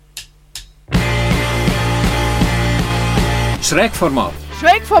Schrägformat.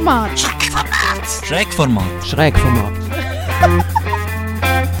 Schrägformat. Schrägformat. Schrägformat.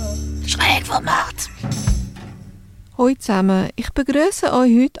 Schrägformat. Hallo zusammen, ich begrüße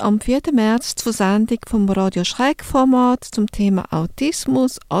euch heute am 4. März zur Sendung vom Radio Schrägformat zum Thema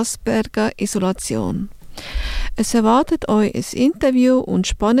Autismus, Asperger, Isolation. Es erwartet euch ein Interview und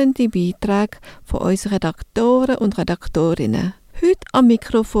spannende Beiträge von unseren Redaktoren und Redaktorinnen. Heute am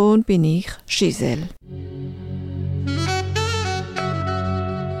Mikrofon bin ich, Giselle.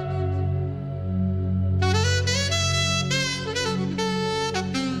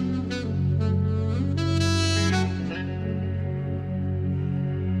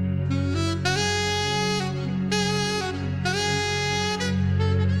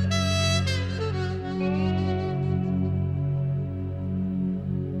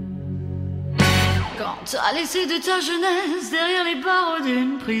 T'as laissé de ta jeunesse derrière les barreaux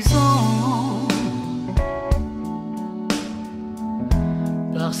d'une prison,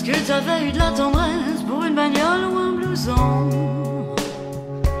 parce que t'avais eu de la tendresse pour une bagnole ou un blouson.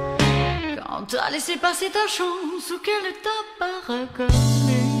 Quand t'as laissé passer ta chance ou qu'elle ne t'a pas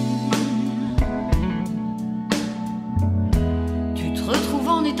reconnu, tu te retrouves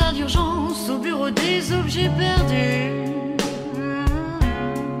en état d'urgence au bureau des objets perdus.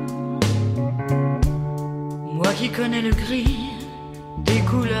 Moi qui connais le gris des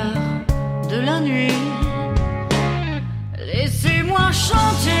couleurs de la nuit, laissez-moi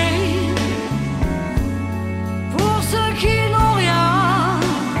chanter pour ceux qui n'ont rien.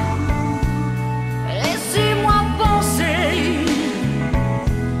 Laissez-moi penser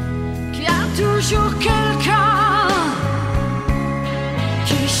qu'il y a toujours quelqu'un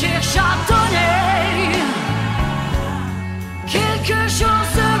qui cherche à donner quelque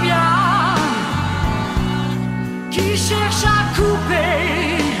chose de bien, qui cherche à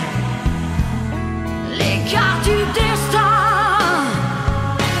couper les cartes du destin.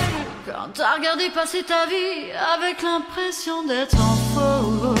 Quand t'as regardé passer ta vie avec l'impression d'être en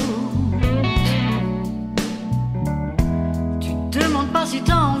faute, tu te demandes pas si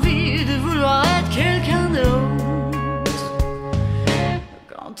t'as envie de vouloir être quelqu'un d'autre.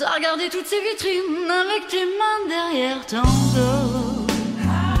 Quand t'as regardé toutes ces vitrines avec tes mains derrière ton dos,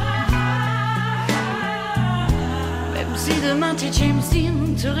 si demain t'es James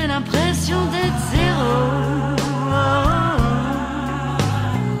Dean, t'aurais l'impression d'être zéro.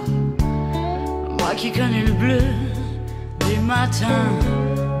 Moi qui connais le bleu des matins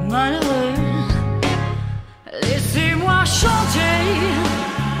malheureux, laissez-moi chanter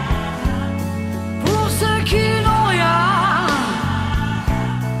pour ceux qui n'ont rien.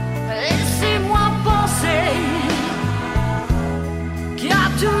 Laissez-moi penser qu'il y a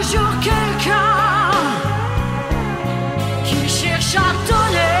toujours quelqu'un qui cherche à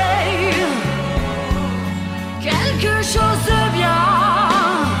donner quelque chose de bien,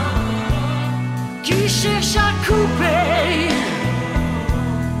 qui cherche à couper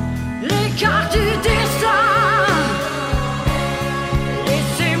les cartes du destin.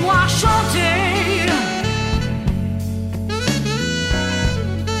 Laissez-moi chanter.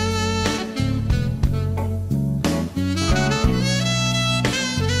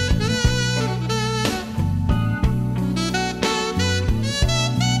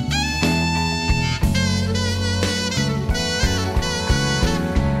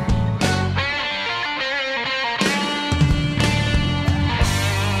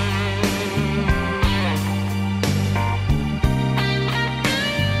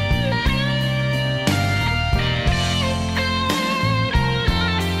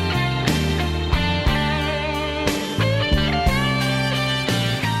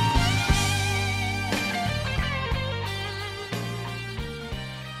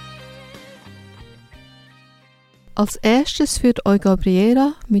 Als erstes führt euch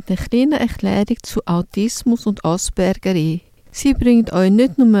Gabriela mit einer kleinen Erklärung zu Autismus und Asperger ein. Sie bringt euch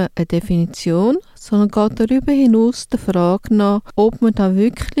nicht nur eine Definition, sondern geht darüber hinaus der Frage nach, ob man da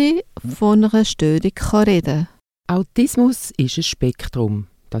wirklich von einer Störung reden kann. Autismus ist ein Spektrum.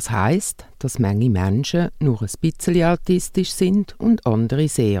 Das heisst, dass manche Menschen nur ein bisschen autistisch sind und andere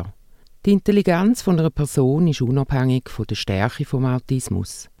sehr. Die Intelligenz von einer Person ist unabhängig von der Stärke des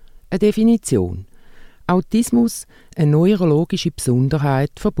Autismus. Eine Definition: Autismus, eine neurologische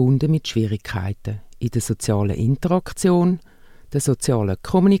Besonderheit, verbunden mit Schwierigkeiten in der sozialen Interaktion, der sozialen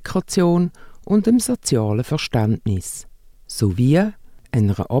Kommunikation und dem sozialen Verständnis, sowie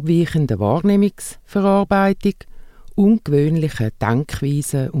einer abweichenden Wahrnehmungsverarbeitung, ungewöhnlichen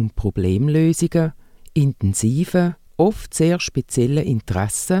Denkweisen und Problemlösungen, intensiven, oft sehr speziellen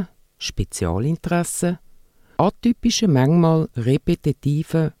Interessen, Spezialinteressen, atypischen, manchmal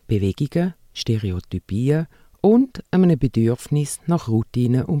repetitiven Bewegungen, Stereotypien, und einem Bedürfnis nach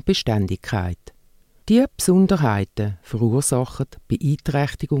Routine und Beständigkeit. Diese Besonderheiten verursachen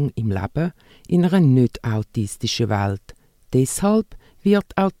Beeinträchtigung im Leben in einer nicht autistischen Welt. Deshalb wird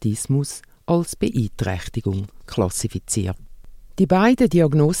Autismus als Beeinträchtigung klassifiziert. Die beiden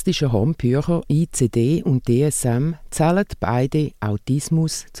diagnostischen Handbücher ICD und DSM zählen beide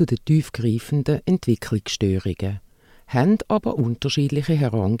Autismus zu den tiefgreifenden Entwicklungsstörungen, haben aber unterschiedliche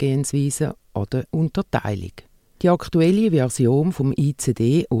Herangehensweisen an der Unterteilung. Die aktuelle Version vom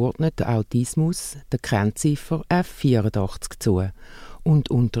ICD ordnet den Autismus der Kennziffer F84 zu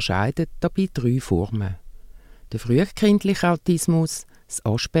und unterscheidet dabei 3 Formen: der frühkindliche Autismus, das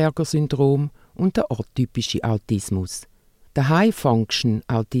Asperger-Syndrom und der atypische Autismus. Der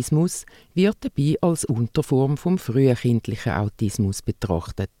High-Function-Autismus wird dabei als Unterform vom frühkindlichen Autismus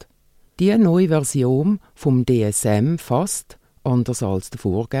betrachtet. Die neue Version vom DSM fasst, anders als der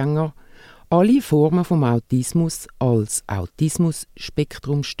Vorgänger, alle Formen vom Autismus als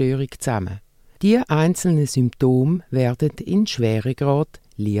Autismus-Spektrumstörung zusammen. Die einzelnen Symptome werden in Schweregrad,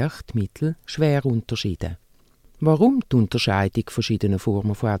 leicht, mittel, schwer unterschieden. Warum die Unterscheidung verschiedener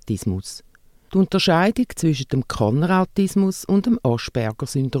Formen von Autismus? Die Unterscheidung zwischen dem Kanner-Autismus und dem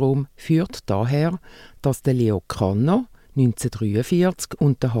Asperger-Syndrom führt daher, dass der Leo Kanner 1943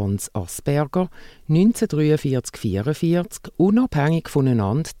 und der Hans Asperger 1943-44 unabhängig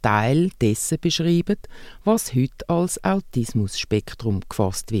voneinander Teil dessen beschreiben, was heute als Autismus-Spektrum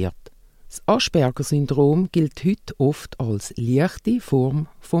gefasst wird. Das Asperger-Syndrom gilt heute oft als leichte Form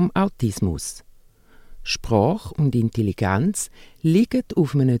vom Autismus. Sprache und Intelligenz liegen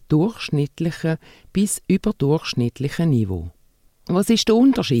auf einem durchschnittlichen bis überdurchschnittlichen Niveau. Was ist der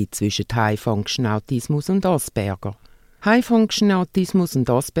Unterschied zwischen High-Function-Autismus und Asperger? High-Function-Autismus und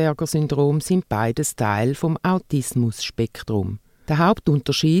Asperger-Syndrom sind beides Teil vom Autismus-Spektrum. Den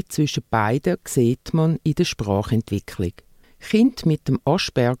Hauptunterschied zwischen beiden sieht man in der Sprachentwicklung. Kinder mit dem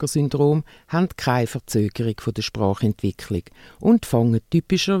Asperger-Syndrom haben keine Verzögerung von der Sprachentwicklung und fangen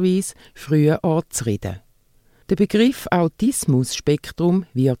typischerweise früh an zu reden. Der Begriff Autismus-Spektrum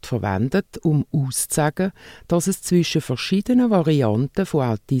wird verwendet, um auszusagen, dass es zwischen verschiedenen Varianten von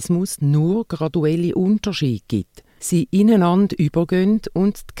Autismus nur graduelle Unterschiede gibt, sie ineinander übergehen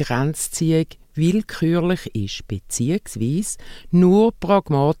und die Grenzziehung willkürlich ist bzw. nur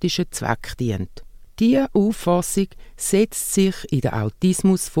pragmatischen Zweck dient. Diese Auffassung setzt sich in der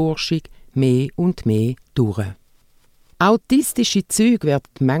Autismusforschung mehr und mehr durch. Autistische Züge werden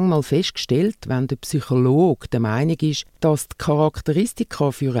manchmal festgestellt, wenn der Psychologe der Meinung ist, dass die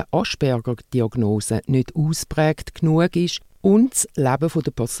Charakteristika für eine Asperger-Diagnose nicht ausprägt genug ist und das Leben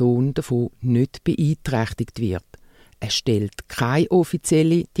der Person davon nicht beeinträchtigt wird. Er stellt keine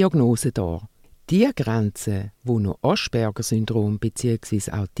offizielle Diagnose dar. Die Grenze, wo noch Asperger-Syndrom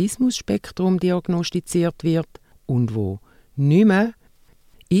bzw. Autismus-Spektrum diagnostiziert wird und wo nicht mehr,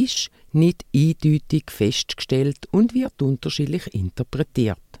 ist nicht eindeutig festgestellt und wird unterschiedlich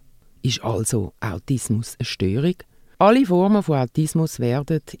interpretiert. Ist also Autismus eine Störung? Alle Formen von Autismus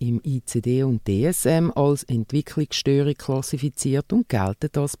werden im ICD und DSM als Entwicklungsstörung klassifiziert und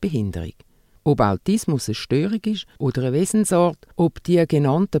gelten als Behinderung. Ob Autismus eine Störung ist oder eine Wesensart, ob die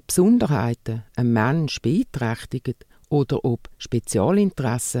genannten Besonderheiten einen Menschen beeinträchtigen oder ob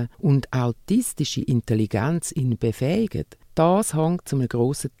Spezialinteressen und autistische Intelligenz ihn befähigen, das hängt zu einem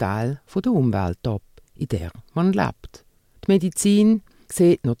grossen Teil von der Umwelt ab, in der man lebt. Die Medizin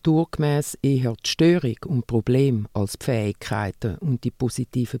sieht naturgemäss eher die Störung und Probleme als die Fähigkeiten und die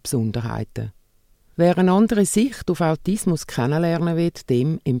positiven Besonderheiten. Wer eine andere Sicht auf Autismus kennenlernen will,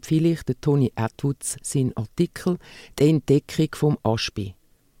 dem empfehle ich Tony Atwoods seinen Artikel «Die Entdeckung vom Aspi».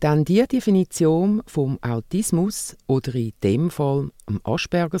 Denn die Definition vom Autismus oder in dem Fall am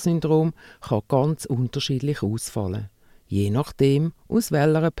Asperger-Syndrom kann ganz unterschiedlich ausfallen, je nachdem, aus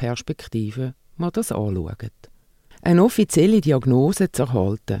welcher Perspektive man das anschaut. Eine offizielle Diagnose zu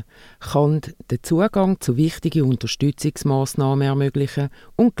erhalten, kann den Zugang zu wichtigen Unterstützungsmaßnahmen ermöglichen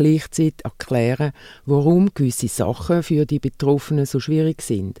und gleichzeitig erklären, warum gewisse Sachen für die Betroffenen so schwierig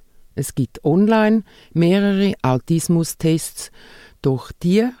sind. Es gibt online mehrere Autismus-Tests, doch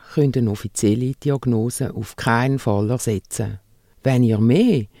die können eine offizielle Diagnose auf keinen Fall ersetzen. Wenn ihr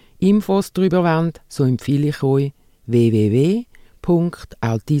mehr Infos darüber wollt, so empfehle ich euch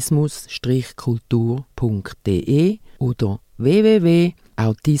www.autismus-kultur.de oder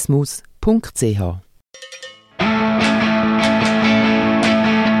www.autismus.ch.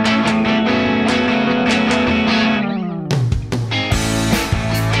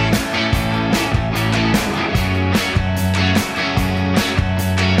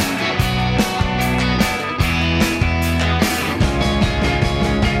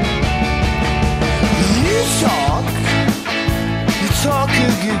 You saw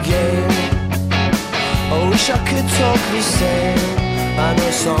I could talk the same. I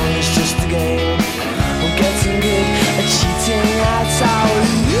know song is just a game. I'm getting good at cheating, that's how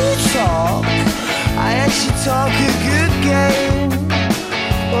you talk. I actually talk a good game.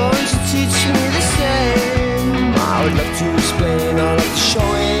 Won't you teach me the same? I would love to explain, I'd love to show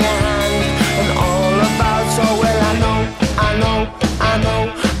you your hand. And all about, oh well I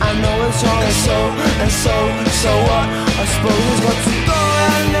know it's wrong so what? I suppose it's got to go.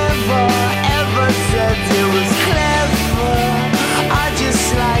 I never ever said it was clever. I just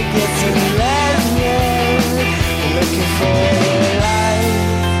like getting led, looking for a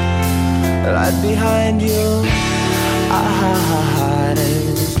light behind you.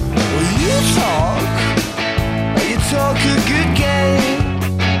 Well, you talk a good game.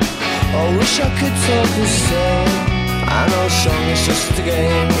 I wish I could talk the same. I know song is just a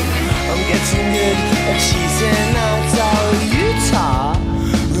game. I'm getting good at cheesing out our Utah.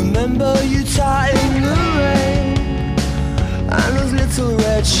 Remember Utah in the rain. And those little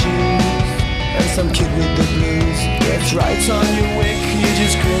red shoes. And some kid with the blues gets right on your wick. You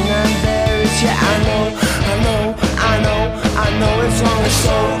just grin and bear it. Yeah, I know it's wrong. And so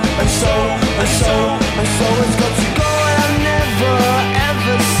it's got to go. And I never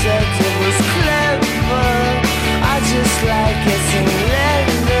ever said it was clever. I just like getting led,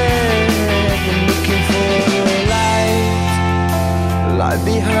 and looking for a light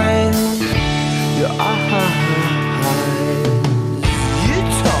behind your eyes. You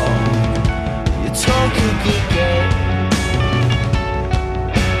talk a good game.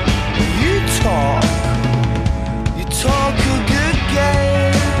 You talk a good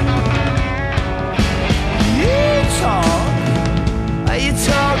game. You talk a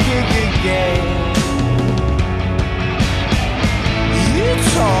good game. You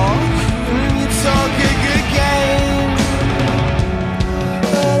talk a good game.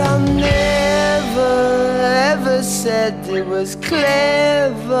 But I never ever said it was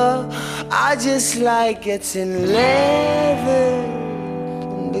clever. I just like getting leathered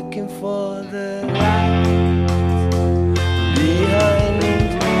and looking for the light behind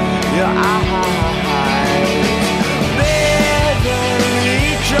your eyes. Beverly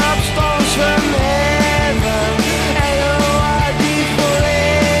drops stones from heaven. L-O-R-D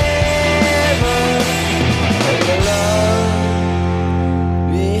forever. And the love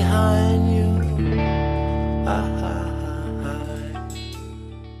behind you.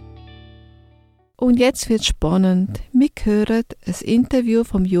 Und jetzt wird spannend. Wir hören ein Interview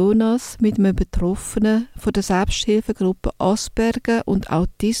von Jonas mit einem Betroffenen von der Selbsthilfegruppe Asperger und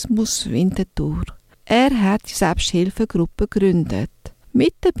Autismus Winterthur. Er hat die Selbsthilfegruppe gegründet.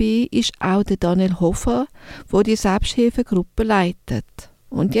 Mit dabei ist auch der Daniel Hofer, der die Selbsthilfegruppe leitet.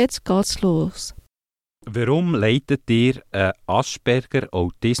 Und jetzt geht's los. Warum leitet ihr eine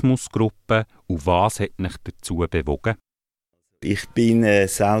Asperger-Autismus-Gruppe und was hat euch dazu bewogen? Ich bin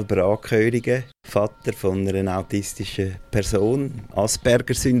selber Angehöriger, Vater von einer autistischen Person,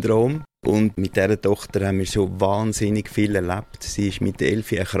 Asperger-Syndrom. Und mit dieser Tochter haben wir schon wahnsinnig viel erlebt. Sie ist mit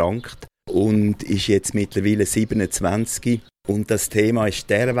 11 erkrankt und ist jetzt mittlerweile 27. Und das Thema ist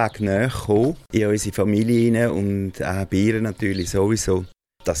der Weg näher gekommen in unsere Familie hinein und auch bei ihr natürlich sowieso,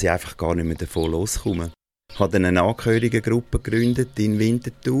 dass ich einfach gar nicht mehr davon loskomme. Ich habe dann eine Angehörigengruppe gegründet in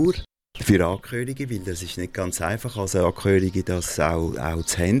Winterthur. Für Angehörige, weil das ist nicht ganz einfach, als Angehörige das auch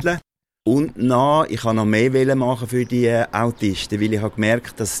zu handeln. Und ich wollte noch mehr machen für die Autisten, weil ich habe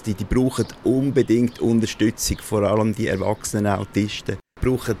gemerkt, dass die brauchen unbedingt Unterstützung, vor allem die erwachsenen Autisten.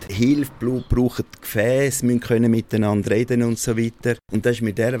 Brauchen Hilfe, brauchen Gefäße, müssen können miteinander reden und so weiter. Und da ist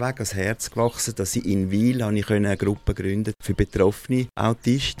mir der Weg ans Herz gewachsen, dass ich in Wil eine Gruppe gründen für betroffene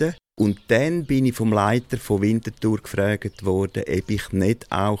Autisten. Und dann bin ich vom Leiter von Winterthur gefragt worden, ob ich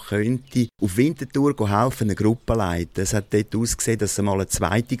nicht auch könnte auf Winterthur helfen, eine Gruppe leiten. Es hat dort ausgesehen, dass es mal eine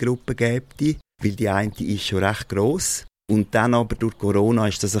zweite Gruppe gäbe, weil die eine ist schon recht gross. Und dann aber durch Corona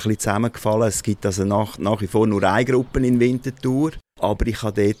ist das ein bisschen zusammengefallen. Es gibt also nach wie vor nur eine Gruppe in Winterthur. Aber ich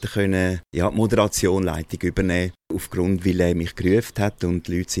konnte dort die Moderationsleitung übernehmen, aufgrund, weil er mich gerufen hat. Und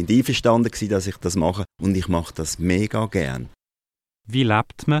die Leute sind einverstanden gewesen, dass ich das mache. Und ich mache das mega gern. Wie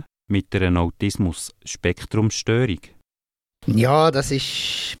lebt man mit einer Autismus-Spektrumstörung? Ja, das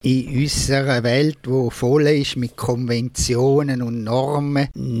ist in unserer Welt, die voll ist mit Konventionen und Normen,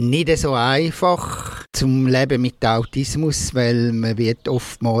 nicht so einfach zum Leben mit Autismus, weil man wird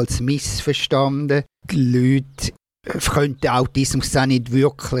oftmals missverstanden. Die Leute könnte Autismus auch nicht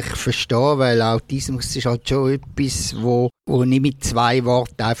wirklich verstehen, weil Autismus ist halt schon etwas, wo nicht mit 2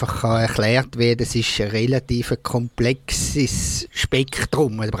 Worten einfach erklärt werden kann. Es ist ein relativ komplexes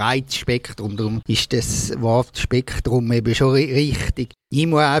Spektrum, ein breites Spektrum. Darum ist das Wort Spektrum eben schon richtig. Ich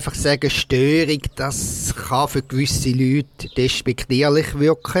muss einfach sagen, Störung, das kann für gewisse Leute despektierlich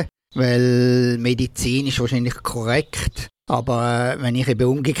wirken, weil Medizin ist wahrscheinlich korrekt. Aber wenn ich eben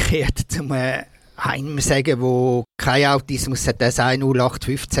umgekehrt zum einem sagen, der keinen Autismus hat, der sagt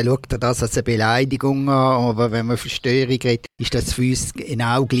 0815, schaut er das als eine Beleidigung an. Aber wenn man von Störung redet, ist das für uns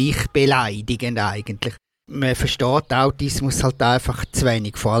genau gleich beleidigend eigentlich. Man versteht Autismus halt einfach zu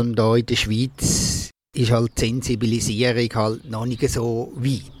wenig. Vor allem hier in der Schweiz ist halt die Sensibilisierung halt noch nicht so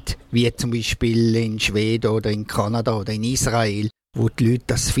weit. Wie zum Beispiel in Schweden oder in Kanada oder in Israel, wo die Leute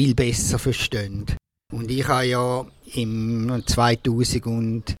das viel besser verstehen. Und ich habe ja im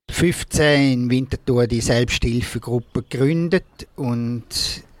 2015 in Winterthur die Selbsthilfegruppe gegründet und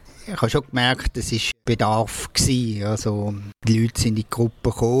ich habe schon gemerkt, es war Bedarf gewesen. Also die Leute sind in die Gruppe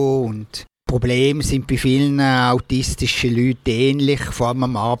gekommen und Probleme sind bei vielen autistischen Leuten ähnlich, vor allem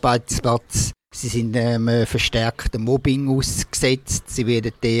am Arbeitsplatz. Sie sind einem verstärkten Mobbing ausgesetzt, sie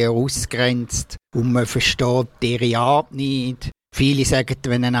werden eher ausgegrenzt und man versteht ihre Art nicht. Viele sagen,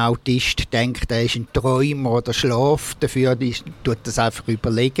 wenn ein Autist denkt, er ist ein Träumer oder schläft, dafür tut das einfach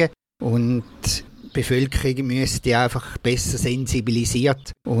überlegen. Und die Bevölkerung müsste einfach besser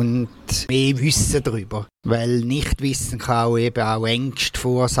sensibilisiert und mehr wissen darüber. Weil Nichtwissen kann auch eben auch Ängste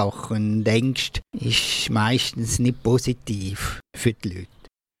verursachen. Und Ängste ist meistens nicht positiv für die Leute.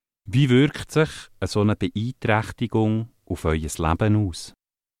 Wie wirkt sich so eine Beeinträchtigung auf euer Leben aus?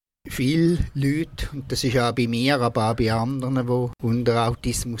 Viele Leute, und das ist auch bei mir, aber auch bei anderen, die unter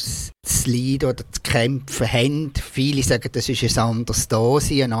Autismus zu leiden oder zu kämpfen haben. Viele sagen, das ist ein anderes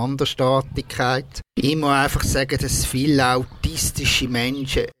Dasein, eine Andersartigkeit. Ich muss einfach sagen, dass viele autistische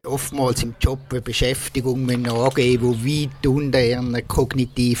Menschen oftmals im Job eine Beschäftigung angeben müssen, die weit unter ihren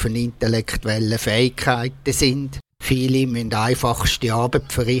kognitiven, intellektuellen Fähigkeiten sind. Viele müssen einfachste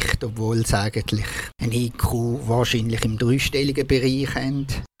Arbeit verrichten, obwohl sie eigentlich ein IQ wahrscheinlich im 3-stelligen Bereich haben,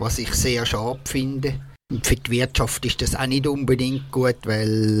 was ich sehr schade finde. Und für die Wirtschaft ist das auch nicht unbedingt gut,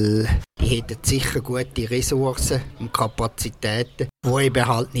 weil die hätten sicher gute Ressourcen und Kapazitäten, die eben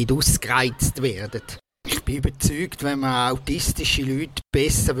halt nicht ausgereizt werden. Ich bin überzeugt, wenn man autistische Leute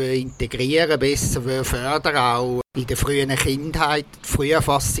besser integrieren, besser fördern, auch in der frühen Kindheit, die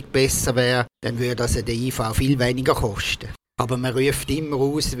Früherfassung besser wäre, dann würde also der IV viel weniger kosten. Aber man ruft immer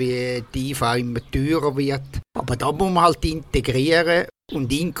aus, wie die IV immer teurer wird. Aber da muss man halt integrieren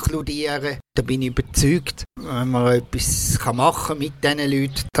und inkludieren. Da bin ich überzeugt, wenn man etwas machen kann mit diesen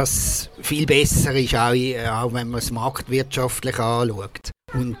Leuten, dass es viel besser ist, auch wenn man es marktwirtschaftlich anschaut.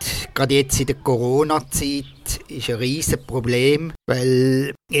 Und gerade jetzt in der Corona-Zeit ist ein riesiges Problem,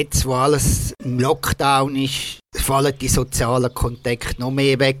 weil jetzt, wo alles im Lockdown ist, fallen die sozialen Kontakte noch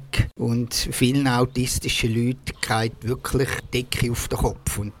mehr weg und vielen autistischen Leuten geht wirklich die Decke auf den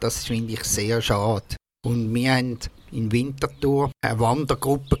Kopf und das finde ich sehr schade. Und wir haben in Winterthur eine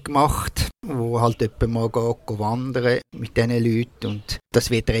Wandergruppe gemacht, wo halt jemand mal geht wandern mit diesen Leuten und das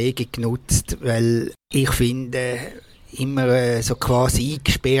wird rege genutzt, weil ich finde, immer so quasi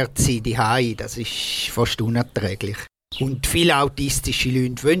eingesperrt sein daheim, das ist fast unerträglich. Und viele autistische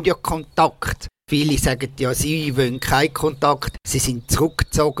Leute wollen ja Kontakt. Viele sagen ja, sie wollen keinen Kontakt, sie sind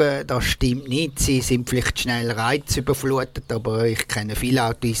zurückgezogen, das stimmt nicht, sie sind vielleicht schnell reizüberflutet, aber ich kenne viele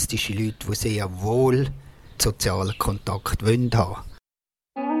autistische Leute, die sehr wohl sozialen Kontakt wollen haben.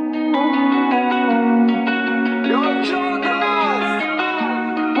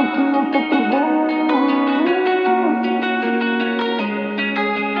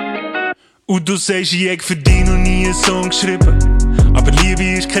 Und du sagst, ich hätte für dich noch nie einen Song geschrieben. Aber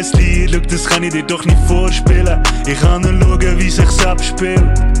Liebe ist kein Lied, schau, das kann ich dir doch nicht vorspielen. Ich kann nur schauen, wie sich's abspielt.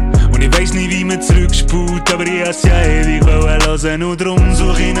 Und ich weiss nicht, wie man zurückspult, aber ich has ja ewig hören. Und drum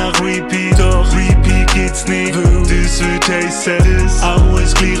suche ich nach Repeat, doch Repeat gibt's nicht, weil das würde heissen, dass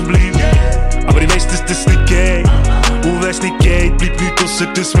alles gleich bleibt. Aber ich weiss, dass das nicht geht. Und wenn's nicht geht, bleibt nichts ausser,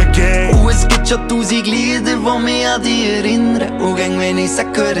 dass man geht. Und es gibt schon 1000 Lieder, die mich an dich erinnern. Und wenn ich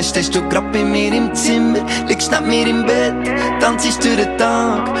sag, höre, stehst du grad bei mir im Zimmer. Liegst neben mir im Bett, tanzst durch den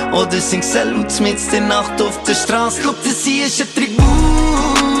Tag. Oder singst laut mit der Nacht auf der Straße. Schau, das hier ist ein Tribut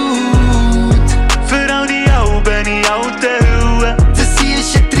für all die Alben in alten Hüllen. Das hier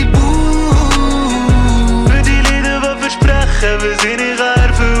ist ein Tribut für die Lieder, die versprechen, was ich nicht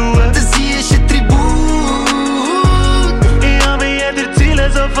erfüllen. Das hier ist ein Tribut. Ich hab mir jeder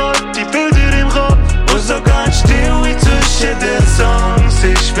Ziele sofort die Bilder im Kopf. Und sogar die Stille zwischen den Songs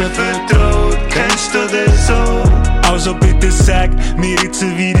ist mir vertraut. Kennst du das so? Also bitte sag mir jetzt,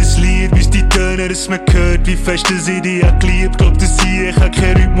 wie das Lied, wie's die Töne, dass man hört, wie fest dass ich dich hab geliebt. Glaub, dass ich kann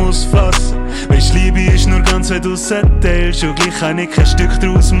keinen Rhythmus fassen. Weisst, Liebe ist nur ganz, wenn du's erzählst. Und gleich kann ich kein Stück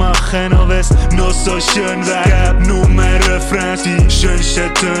draus machen, auch wenn's noch so schön wär. Gäb nur mehr Refrains, die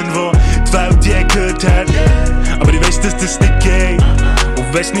schönsten Töne, die Welt je gehört hat. Aber ich weiss, dass das nicht geht.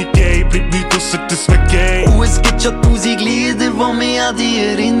 Und wenn's nicht geht, bleibt nichts ausser das weggeht. Und es gibt schon 1000 Lieder, die mich an dich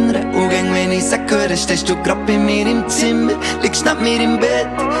erinnern. Und wenn ich sag, höre, stehst du grad bei mir im Zimmer. Liegst neben mir im Bett,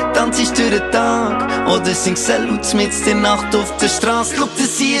 tanzst durch den Tag. Oder singst laut mit der Nacht auf der Straße. Schau,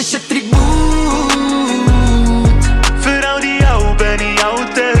 das hier ist ein Tribut für all die Alben in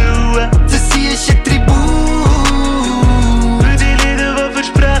alten Hüllen. Das hier ist ein Tribut für die Lieder, die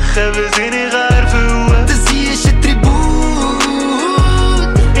versprechen, was ich nicht erfüllen. Das hier ist ein Tribut.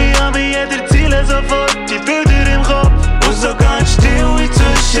 Ich hab mir jeder Ziele sofort die Bilder im Kopf. Und sogar in Stille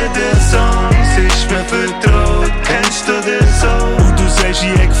zwischen den Songs ist mir vertraut. Kennst du das so? Und du sagst,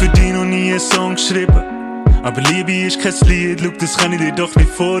 ich hätte für dich noch nie einen Song geschrieben. Aber Liebe ist kein Lied, schau, das kann ich dir doch nicht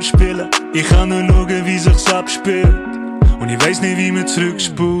vorspielen. Ich kann nur schauen, wie sich's abspielt. Und ich weiss nicht, wie man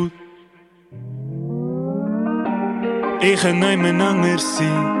zurückspult. Ich kann niemand anders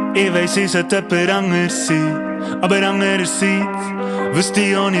sein. Ich weiss, ich sollte jemand anders sein. Aber andererseits wüsste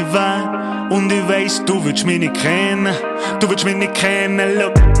ich auch nicht wer. Und ich weiss, du willst mich nicht kennen. Du willst mich nicht kennen,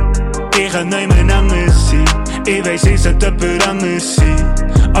 look. Ich kann niemand anders sein. Ich weiss, ich sollte jemand anders sein.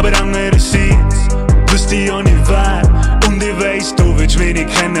 Aber andererseits wüsste ich auch nicht wer. Und ich weiss, du willst mich nicht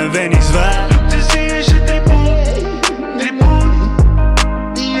kennen, wenn ich's wär. Schau, das hier ist ein Tribut,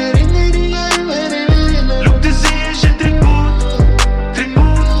 Tribut. Die Erinnerungen. Schau, das hier ist ein Tribut,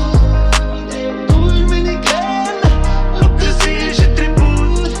 Tribut. Du willst mich nicht kennen. Schau, das hier ist ein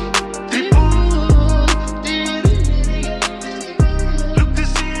Tribut, Tribut. Die Erinnerungen. Schau,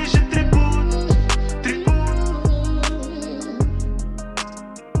 das hier ist ein Tribut, Tribut.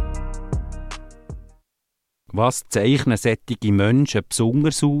 Was zeichnen solche Menschen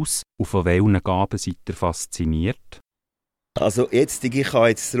besonders aus und von welchen Gaben seid ihr fasziniert? Also jetzt, ich kann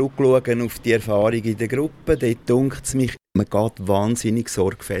jetzt zurückschauen auf die Erfahrung in der Gruppe. Dort dunkt es mich, man geht wahnsinnig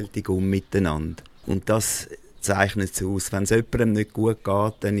sorgfältig miteinander. Und das zeichnet es aus. Wenn es jemandem nicht gut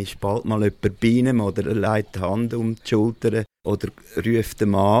geht, dann ist bald mal jemand bei ihm oder er legt die Hand um die Schulter oder ruft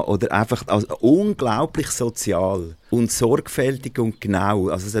ihn an oder einfach unglaublich sozial und sorgfältig und genau.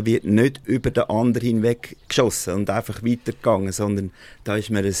 Also es wird nicht über den anderen hinweg geschossen und einfach weitergegangen, sondern da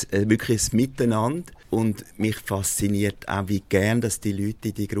ist mir wirklich ein Miteinander. Und mich fasziniert auch, wie gern dass die Leute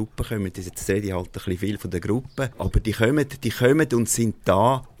in die Gruppe kommen. Jetzt rede ich halt ein bisschen viel von der Gruppe. Aber die kommen und sind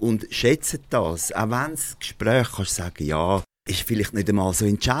da und schätzen das. Auch wenn das Gespräch, kannst du sagen, ja, ist vielleicht nicht einmal so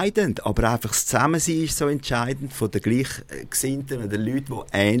entscheidend, aber einfach das Zusammensein ist so entscheidend von den Gleichgesinnten oder Leuten, die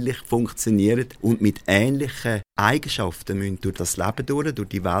ähnlich funktionieren und mit ähnlichen Eigenschaften müssen durch das Leben durch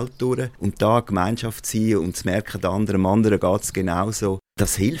die Welt durch und da eine Gemeinschaft sein und zu merken, dem anderen geht es genauso.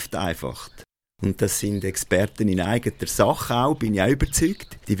 Das hilft einfach. Und das sind Experten in eigener Sache auch, bin ich auch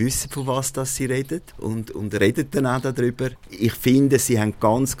überzeugt. Die wissen, von was sie reden und reden dann auch darüber. Ich finde, sie haben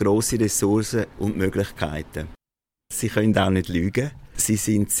ganz grosse Ressourcen und Möglichkeiten. Sie können auch nicht lügen. Sie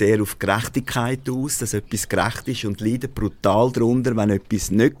sind sehr auf Gerechtigkeit aus, dass etwas gerecht ist und leiden brutal darunter, wenn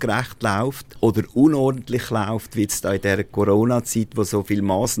etwas nicht gerecht läuft oder unordentlich läuft, wie es da in dieser Corona-Zeit, wo so viele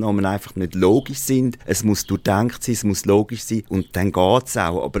Massnahmen einfach nicht logisch sind. Es muss durchdacht sein, es muss logisch sein und dann geht's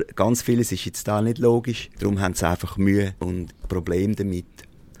auch. Aber ganz vieles ist jetzt da nicht logisch, darum haben sie einfach Mühe und Probleme damit.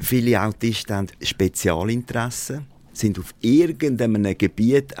 Viele Autisten haben Spezialinteressen, sind auf irgendeinem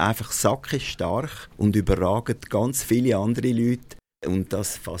Gebiet einfach sackestark und überragen ganz viele andere Leute. Und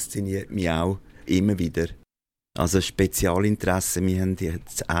das fasziniert mich auch immer wieder. Also Spezialinteressen, wir haben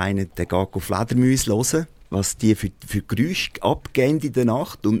jetzt einen, der geht auf Fledermäuse hören, was die für Geräusche abgeben in der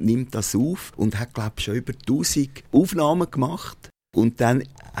Nacht und nimmt das auf und hat, glaube ich, schon über 1000 Aufnahmen gemacht. Und dann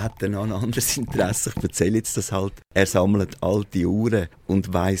hat er noch ein anderes Interesse. Ich erzähle jetzt das halt. Er sammelt alte Uhren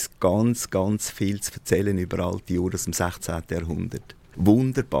und weiss ganz, ganz viel zu erzählen über alte Uhren aus dem 16. Jahrhundert.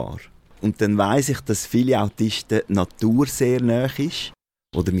 Wunderbar. Und dann weiss ich, dass viele Autisten Natur sehr nahe ist.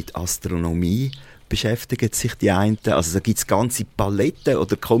 Oder mit Astronomie beschäftigen sich die einen. Also da gibt es ganze Paletten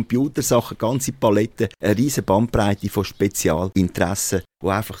oder Computersachen, ganze Paletten. Eine riesige Bandbreite von Spezialinteressen, die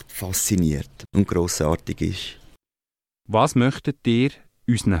einfach fasziniert und grossartig ist. Was möchtet ihr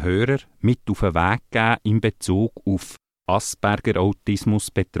unseren Hörern mit auf den Weg geben in Bezug auf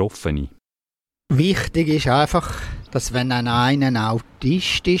Asperger-Autismus-Betroffene? Wichtig ist einfach, dass wenn einer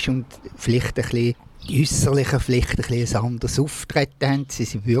Autist ist und vielleicht ein bisschen die Äusserlichen vielleicht ein bisschen ein anderes Auftreten haben, sie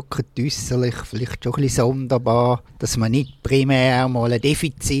sind wirklich äusserlich vielleicht schon ein bisschen sonderbar, dass man nicht primär mal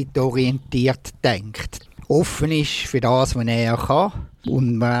defizitorientiert denkt. offen ist für das, was er kann.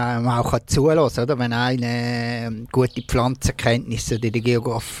 Und man auch zulassen kann, wenn einer gute Pflanzenkenntnisse in der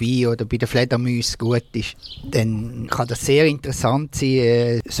Geografie oder bei den Fledermäusen gut ist, dann kann das sehr interessant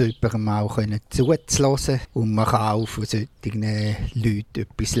sein, so jemandem auch zuzulassen. Und man kann auch von solchen Leuten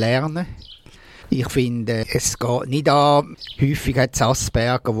etwas lernen. Ich finde, es geht nicht an. Häufig hat es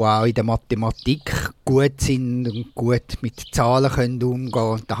Asperger, die auch in der Mathematik gut sind und gut mit Zahlen umgehen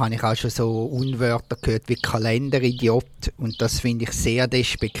können. Und da habe ich auch schon so Unwörter gehört wie Kalenderidiot. Und das finde ich sehr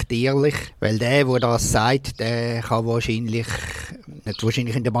despektierlich. Weil der das sagt, der kann wahrscheinlich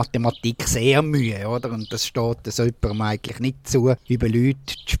in der Mathematik sehr Mühe. Oder? Und das steht so jemandem eigentlich nicht zu, über Leute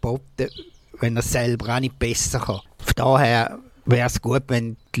zu spotten, wenn er es selber auch nicht besser kann. Von daher wäre es gut,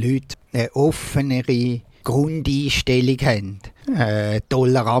 wenn die Leute eine offenere Grundeinstellung haben,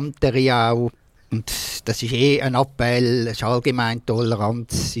 tolerantere auch. Und das ist ein Appell, das ist allgemein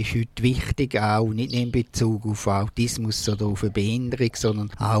Toleranz ist heute wichtig, auch nicht nur in Bezug auf Autismus oder auf eine Behinderung,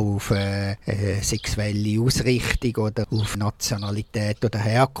 sondern auch auf sexuelle Ausrichtung oder auf Nationalität oder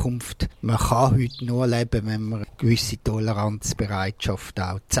Herkunft. Man kann heute nur leben, wenn man eine gewisse Toleranzbereitschaft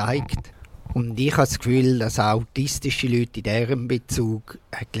auch zeigt. Und ich habe das Gefühl, dass autistische Leute in diesem Bezug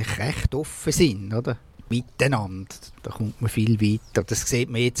eigentlich recht offen sind, oder? Miteinander. Da kommt man viel weiter. Das sieht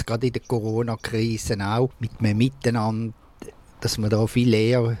man jetzt gerade in der Corona-Krise auch. Mit einem Miteinander, dass man da viel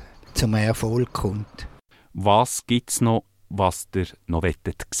eher zum Erfolg kommt. Was gibt es noch, was ihr noch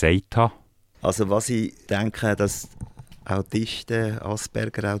gesagt habt? Also was ich denke, dass Autisten,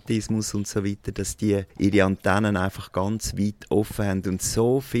 Asperger, Autismus und so weiter, dass die ihre Antennen einfach ganz weit offen haben und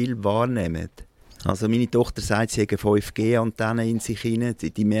so viel wahrnehmen. Also meine Tochter sagt, sie hat eine 5G-Antenne in sich hinein.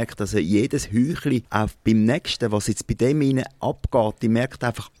 Die merkt also jedes Heuchli, auch beim Nächsten, was jetzt bei dem hinein abgeht, die merkt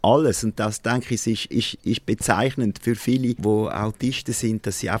einfach alles. Und das, denke ich, ist bezeichnend für viele, die Autisten sind,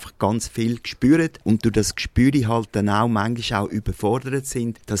 dass sie einfach ganz viel spüren und durch das Gespür halt dann auch manchmal auch überfordert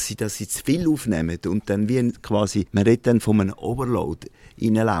sind, dass sie zu viel aufnehmen und dann wie quasi, man redet dann von einem Overload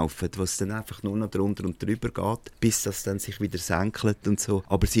reinlaufen, was dann einfach nur noch drunter und drüber geht, bis das dann sich wieder senkelt und so.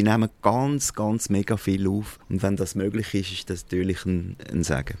 Aber sie nehmen ganz, ganz mega viel auf. Und wenn das möglich ist, ist das natürlich ein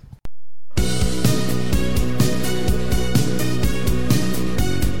Segen.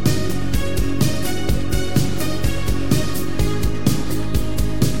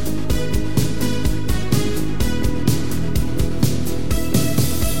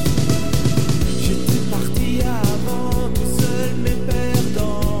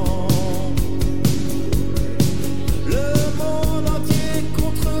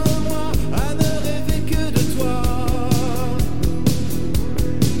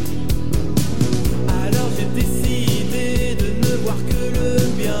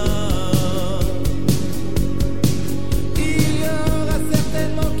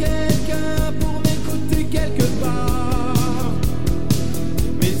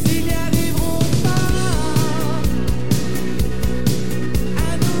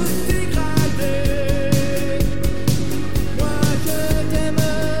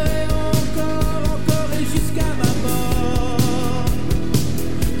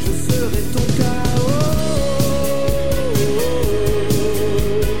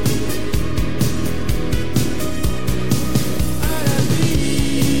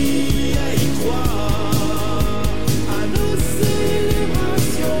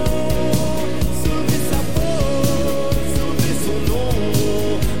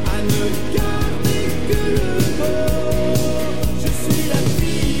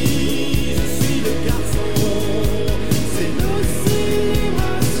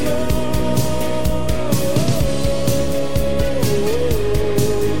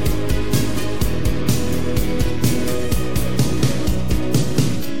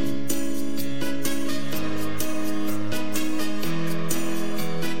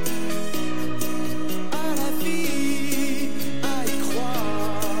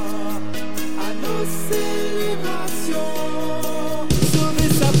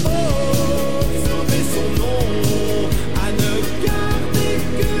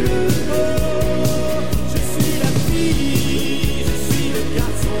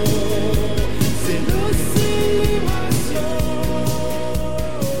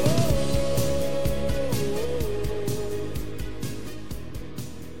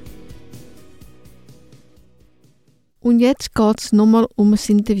 Und jetzt geht es nochmal um ein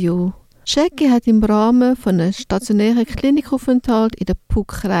Interview. Jackie hat im Rahmen von einem stationären Klinikaufenthalt in der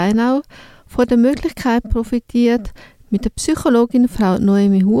PUK Rheinau von der Möglichkeit profitiert, mit der Psychologin Frau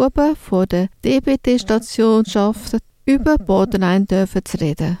Noemi Huber von der DBT Station über Borderline zu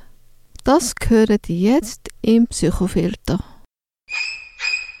reden. Das hören die jetzt im Psychofilter.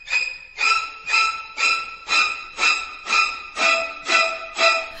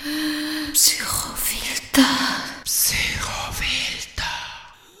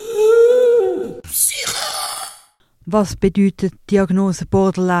 Was bedeutet Diagnose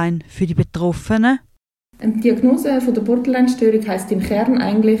Borderline für die Betroffenen? Eine Diagnose von der Borderline-Störung heisst im Kern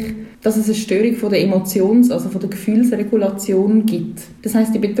eigentlich, dass es eine Störung von der also von der Gefühlsregulation gibt. Das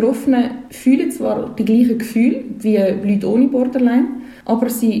heisst, die Betroffenen fühlen zwar die gleichen Gefühle wie Leute ohne Borderline, aber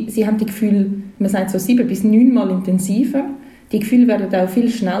sie haben die Gefühle, man sagt so 7 bis 9 Mal intensiver. Die Gefühle werden auch viel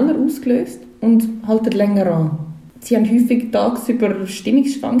schneller ausgelöst und halten länger an. Sie haben häufig tagsüber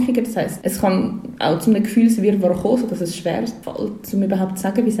Stimmungsschwankungen, das heisst, es kann auch zu einem Gefühlswirrwarr kommen, sodass es schwer fällt, um überhaupt zu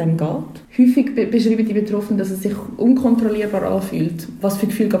sagen, wie es einem geht. Häufig beschreiben die Betroffenen, dass es sich unkontrollierbar anfühlt, was für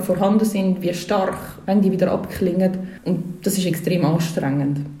Gefühle gerade vorhanden sind, wie stark, wenn die wieder abklingen, und das ist extrem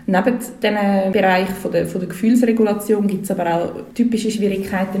anstrengend. Neben diesem Bereich von der Gefühlsregulation gibt es aber auch typische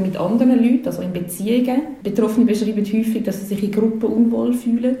Schwierigkeiten mit anderen Leuten, also in Beziehungen. Betroffene beschreiben häufig, dass sie sich in Gruppen unwohl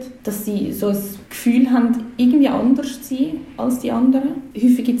fühlen, dass sie so ein Gefühl haben, irgendwie anders zu sein als die anderen.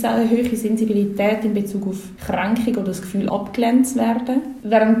 Häufig gibt es auch eine hohe Sensibilität in Bezug auf Kränkung oder das Gefühl, abgelehnt zu werden.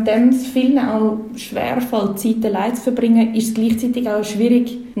 Währenddem es vielen auch schwerfällt, Zeit allein zu verbringen, ist es gleichzeitig auch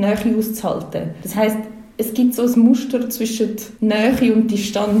schwierig, Nähe auszuhalten. Das heisst, es gibt so ein Muster zwischen Nähe und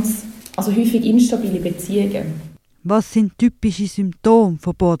Distanz, also häufig instabile Beziehungen. Was sind typische Symptome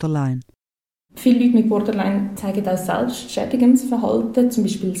von Borderline? Viele Leute mit Borderline zeigen auch selbstschädigendes Verhalten, zum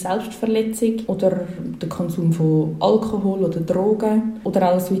Beispiel Selbstverletzung oder der Konsum von Alkohol oder Drogen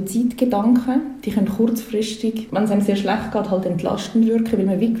oder auch Suizidgedanken. Die können kurzfristig, wenn es einem sehr schlecht geht, halt entlastend wirken, weil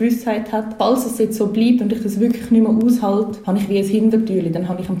man wie Gewissheit hat, falls es jetzt so bleibt und ich das wirklich nicht mehr aushalte, habe ich wie ein Hintertürchen, dann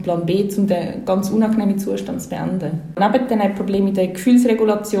habe ich einen Plan B, um den ganz unangenehmen Zustand zu beenden. Neben den Problemen in der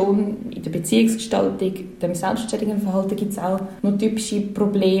Gefühlsregulation, in der Beziehungsgestaltung, dem selbstständigen Verhalten gibt es auch noch typische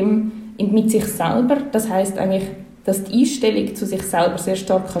Probleme mit sich selber. Das heisst eigentlich, dass die Einstellung zu sich selber sehr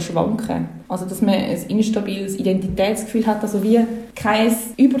stark schwanken kann. Also dass man ein instabiles Identitätsgefühl hat, also wie kein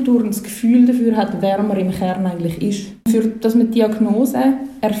überdauerndes Gefühl dafür hat, wer man im Kern eigentlich ist. Für dass man die Diagnose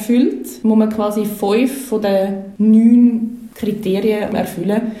erfüllt, muss man quasi 5 von den 9 Kriterien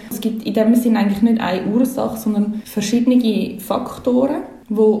erfüllen. Es gibt in dem Sinne eigentlich nicht eine Ursache, sondern verschiedene Faktoren,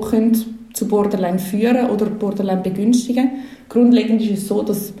 die zu Borderline führen oder Borderline begünstigen. Grundlegend ist es so,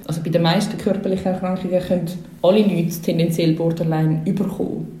 dass bei den meisten körperlichen Erkrankungen können alle Leute tendenziell Borderline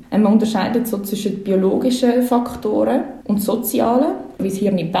überkommen. Man unterscheidet so zwischen biologischen Faktoren und sozialen. Wie das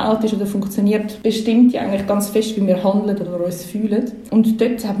Hirn gebaut ist oder funktioniert, bestimmt ja eigentlich ganz fest, wie wir handeln oder uns fühlen. Und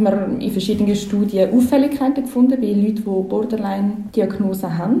dort hat man in verschiedenen Studien Auffälligkeiten gefunden bei Leuten, die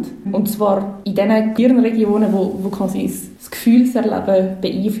Borderline-Diagnose haben. Und zwar in den Hirnregionen, die quasi das Gefühlserleben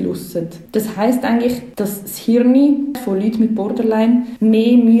beeinflussen. Das heisst eigentlich, dass das Hirn von Leuten mit Borderline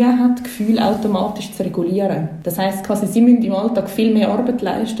mehr Mühe hat, Gefühle automatisch zu regulieren. Das heisst quasi, sie müssen im Alltag viel mehr Arbeit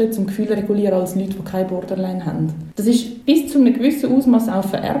leisten, um Gefühle zu regulieren, als Leute, die keine Borderline haben. Das ist bis zu einem gewissen Ausmaß auch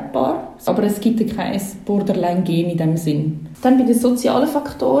vererbbar, aber es gibt kein Borderline-Gen in diesem Sinn. Dann bei den sozialen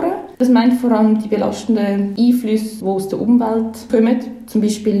Faktoren. Das meint vor allem die belastenden Einflüsse, die aus der Umwelt kommen. Zum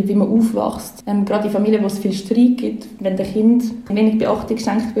Beispiel, wie man aufwächst. Gerade in Familien, wo es viel Streit gibt. Wenn dem Kind wenig Beachtung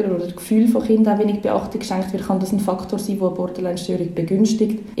geschenkt wird oder das Gefühl von Kindern wenig Beachtung geschenkt wird, kann das ein Faktor sein, der eine Borderline-Störung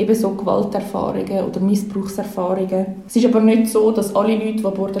begünstigt. Ebenso Gewalterfahrungen oder Missbrauchserfahrungen. Es ist aber nicht so, dass alle Leute, die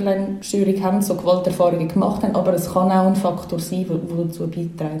Borderline-Störung haben, so Gewalterfahrungen gemacht haben, aber es kann auch ein Faktor sein, der dazu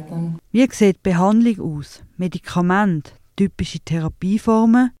beiträgt. Wie sieht die Behandlung aus? Medikamente, typische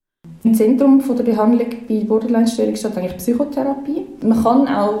Therapieformen? Im Zentrum der Behandlung bei Borderline-Störung steht eigentlich Psychotherapie. Man kann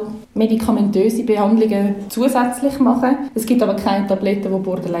auch medikamentöse Behandlungen zusätzlich machen. Es gibt aber keine Tabletten, die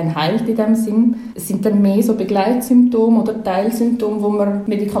Borderline heilt in diesem Sinn. Es sind dann mehr so Begleitsymptome oder Teilsymptome, die man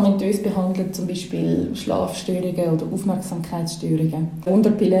medikamentös behandelt, zum Beispiel Schlafstörungen oder Aufmerksamkeitsstörungen.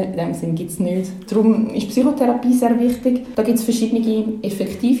 Wunderpillen in diesem Sinn gibt es nicht. Darum ist Psychotherapie sehr wichtig. Da gibt es verschiedene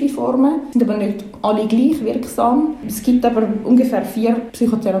effektive Formen, sind aber nicht alle gleich wirksam. Es gibt aber ungefähr 4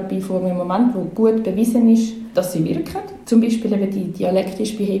 Psychotherapieformen im Moment, wo gut bewiesen ist, dass sie wirken. Zum Beispiel eben die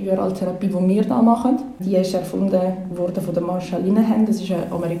dialektisch-behaviorale-Therapie, die wir hier machen. Die ist erfunden worden von der Marshall Linehan. Das ist eine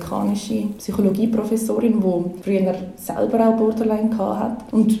amerikanische Psychologieprofessorin, die früher selber auch Borderline hatte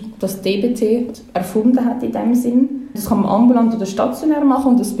und das DBT erfunden hat in dem Sinn. Das kann man ambulant oder stationär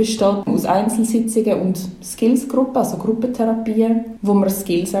machen und das besteht aus Einzelsitzungen und Skillsgruppen, also Gruppentherapien, wo man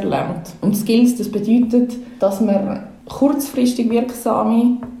Skills erlernt. Und Skills, das bedeutet, dass man kurzfristig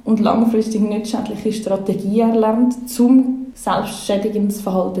wirksame und langfristig nicht schädliche Strategien erlernt, um selbstschädigendes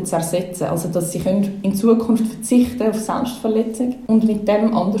Verhalten zu ersetzen. Also, dass sie in Zukunft verzichten auf Selbstverletzung und mit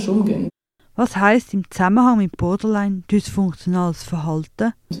dem anders umgehen. Was heisst im Zusammenhang mit Borderline dysfunktionales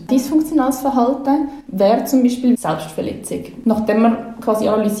Verhalten? Dysfunktionales Verhalten wäre zum Beispiel Selbstverletzung. Nachdem man quasi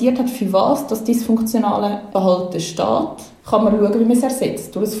analysiert hat, für was das dysfunktionale Verhalten steht, kann man schauen, wie man es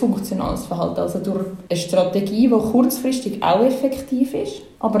ersetzt. Durch ein funktionales Verhalten, also durch eine Strategie, die kurzfristig auch effektiv ist,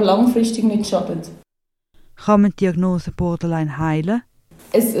 aber langfristig nicht schadet. Kann man die Diagnose Borderline heilen?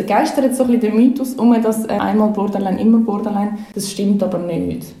 Es geistert so ein bisschen der Mythos um, dass einmal Borderline, immer Borderline. Das stimmt aber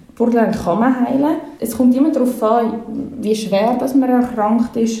nicht. Borderline kann man heilen. Es kommt immer darauf an, wie schwer dass man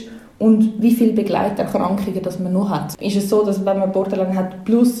erkrankt ist und wie viele Begleiterkrankungen das man noch hat. Ist es so, dass wenn man Borderline hat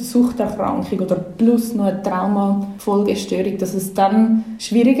plus Suchterkrankung oder plus noch eine Traumafolgestörung, dass es dann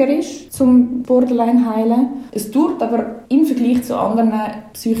schwieriger ist, zum Borderline heilen? Es dauert aber im Vergleich zu anderen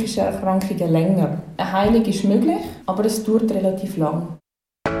psychischen Erkrankungen länger. Eine Heilung ist möglich, aber es dauert relativ lang.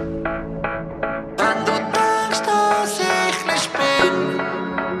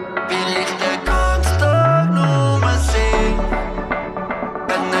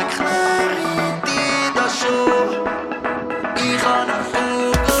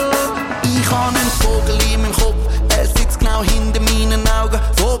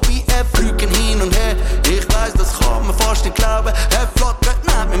 Glauben, er flattert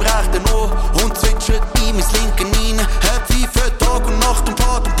neben meinem rechten Ohr und zwitschert in mein linken rein. Er pfeift Tag und Nacht und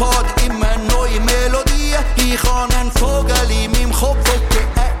Part immer neue Melodien. Ich habe einen Vogel in meinem Kopf, okay,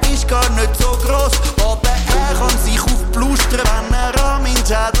 er ist gar nicht so gross, aber er kann sich aufblustern, wenn er an meinen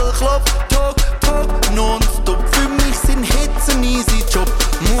Schädel klopft. Tag, nonstop, für mich sind Hits ein easy Job.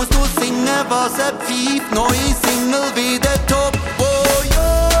 Muss nur singen, was er pfeift, neue Single wieder top.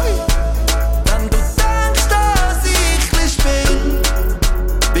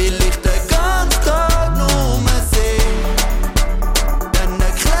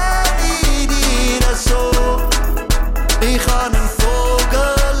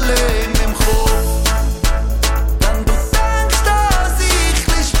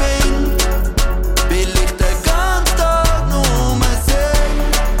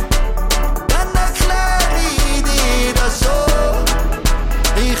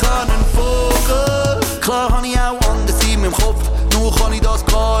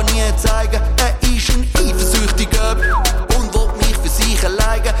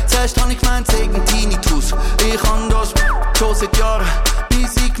 Seit Jahren,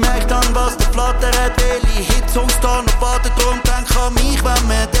 bis ich gemerkt habe, was der Platter hat, welche Hitsongs da noch warten. Drum denk an mich, wenn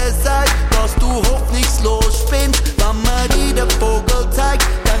man das sagt, dass du hoffnungslos spinnst. Wenn man dir den Vogel zeigt,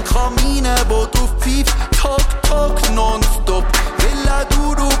 denk an meine, wo drauf pfeift. Talk, nonstop. Will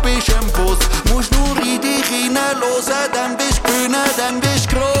auch du bist ein Boss. Musst nur in dich hineinhören, dann bist du gewinnen, dann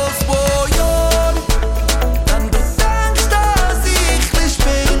bist du gross. Oh, ja.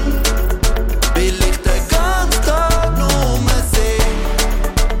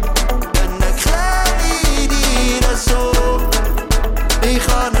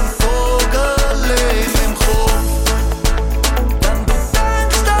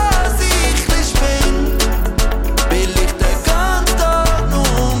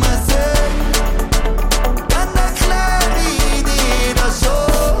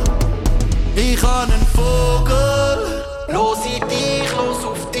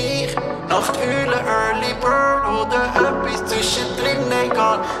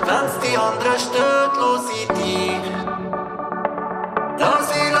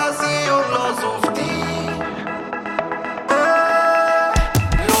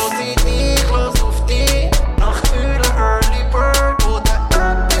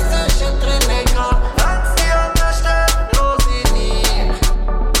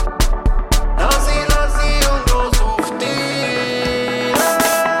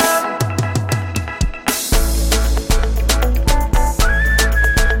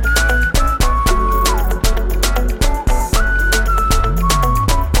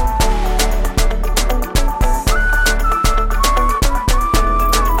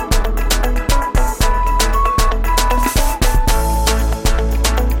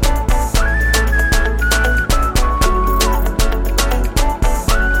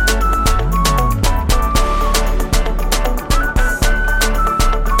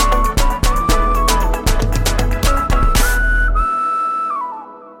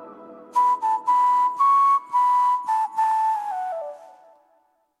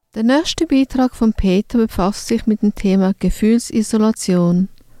 Der nächste Beitrag von Peter befasst sich mit dem Thema Gefühlsisolation.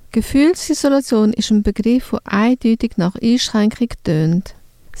 Gefühlsisolation ist ein Begriff, der eindeutig nach Einschränkung tönt.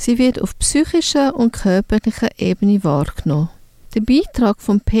 Sie wird auf psychischer und körperlicher Ebene wahrgenommen. Der Beitrag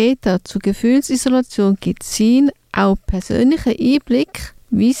von Peter zur Gefühlsisolation gibt seinen auch persönlichen Einblick,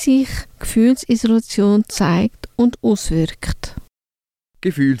 wie sich Gefühlsisolation zeigt und auswirkt.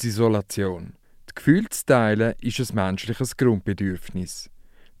 Gefühlsisolation. Die Gefühle zu teilen ist ein menschliches Grundbedürfnis.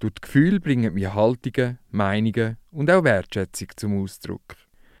 Durch die Gefühle bringen wir Haltungen, Meinungen und auch Wertschätzung zum Ausdruck.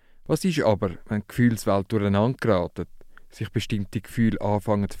 Was ist aber, wenn die Gefühlswelt durcheinander geraten, sich bestimmte Gefühle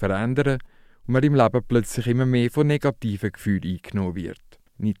anfangen zu verändern und man im Leben plötzlich immer mehr von negativen Gefühlen eingenommen wird?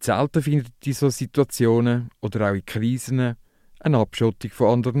 Nicht selten findet in solchen Situationen oder auch in Krisen eine Abschottung von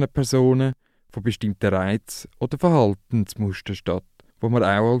anderen Personen, von bestimmten Reizen oder Verhaltensmustern statt, wo man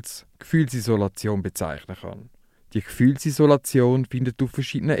auch als Gefühlsisolation bezeichnen kann. Die Gefühlsisolation findet auf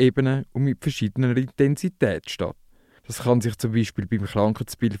verschiedenen Ebenen und mit verschiedener Intensität statt. Das kann sich zum Beispiel beim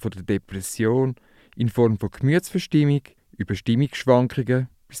Krankheitsbild von der Depression in Form von Gemütsverstimmung über Stimmungsschwankungen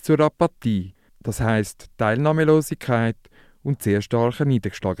bis zur Apathie, das heisst Teilnahmelosigkeit und sehr starke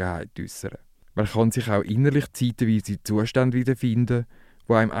Niedergeschlagenheit äußern. Man kann sich auch innerlich zeitweise in Zuständen wiederfinden,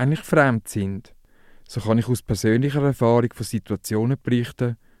 die einem eigentlich fremd sind. So kann ich aus persönlicher Erfahrung von Situationen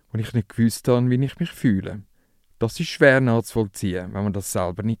berichten, wo ich nicht gewusst habe, wie ich mich fühle. Das ist schwer nachzuvollziehen, wenn man das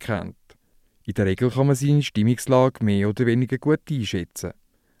selber nicht kennt. In der Regel kann man seine Stimmungslage mehr oder weniger gut einschätzen.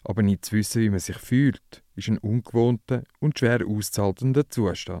 Aber nicht zu wissen, wie man sich fühlt, ist ein ungewohnter und schwer auszuhaltender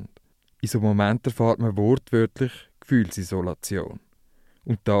Zustand. In so einem Moment erfährt man wortwörtlich Gefühlsisolation.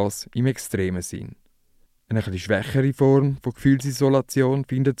 Und das im extremen Sinn. Eine etwas schwächere Form von Gefühlsisolation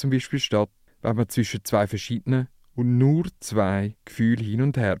findet zum Beispiel statt, wenn man zwischen zwei verschiedenen und nur zwei Gefühle hin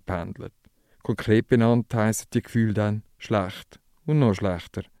und her pendelt. Konkret benannt heissen die Gefühle dann schlecht und noch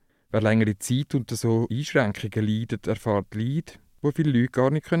schlechter. Wer längere Zeit unter so Einschränkungen leidet, erfährt Leid, wo viele Leute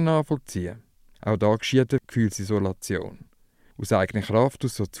gar nicht nachvollziehen können. Auch da geschieht eine Gefühlsisolation. Aus eigener Kraft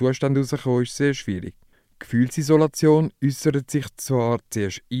aus so Zuständen herauszukommen ist sehr schwierig. Gefühlsisolation äußert sich zwar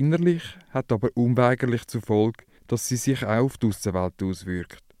zuerst innerlich, hat aber unweigerlich zur Folge, dass sie sich auch auf die Aussenwelt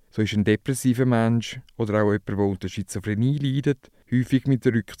auswirkt. So ist ein depressiver Mensch oder auch jemand, der unter Schizophrenie leidet, häufig mit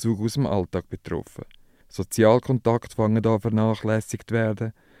dem Rückzug aus dem Alltag betroffen. Sozialkontakte fangen an vernachlässigt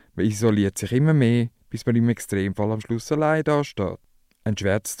werden, man isoliert sich immer mehr, bis man im Extremfall am Schluss allein dasteht. Ein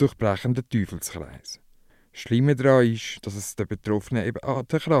schwer zu durchbrechender Teufelskreis. Das Schlimme daran ist, dass es den Betroffenen eben an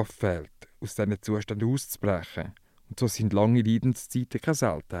der Kraft fehlt, aus diesen Zuständen auszubrechen. Und so sind lange Leidenszeiten keine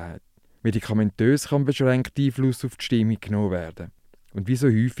Seltenheit. Medikamentös kann beschränkter Einfluss auf die Stimmung genommen werden. Und wie so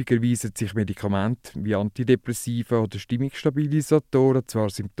häufig erweisen sich Medikamente wie Antidepressiva oder Stimmungsstabilisatoren zwar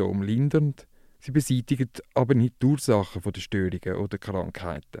symptomlindernd, sie beseitigen aber nicht die Ursachen der Störungen oder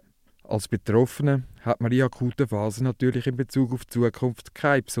Krankheiten. Als Betroffene hat man in akuten Phasen natürlich in Bezug auf die Zukunft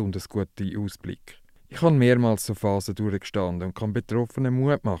keinen besonders guten Ausblick. Ich habe mehrmals so Phasen durchgestanden und kann Betroffenen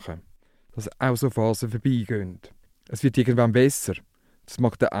Mut machen, dass auch so Phasen vorbeigehen. Es wird irgendwann besser. Das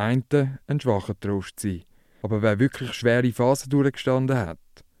mag der einen ein schwacher Trost sein. Aber wer wirklich schwere Phasen durchgestanden hat,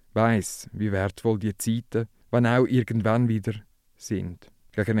 weiss, wie wertvoll die Zeiten, wenn auch irgendwann wieder, sind.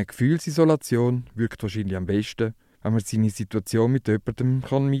 Gegen eine Gefühlsisolation wirkt wahrscheinlich am besten, wenn man seine Situation mit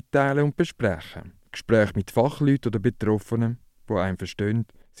jemandem mitteilen und besprechen kann. Gespräche mit Fachleuten oder Betroffenen, die einen verstehen,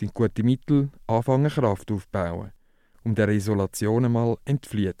 sind gute Mittel, anfangen Kraft aufzubauen, um der Isolation einmal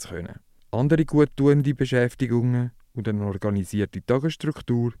entfliehen zu können. Andere guttuende Beschäftigungen und eine organisierte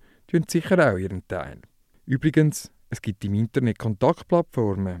Tagesstruktur tun sicher auch ihren Teil. Übrigens, es gibt im Internet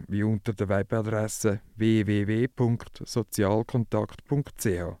Kontaktplattformen wie unter der Webadresse www.sozialkontakt.ch,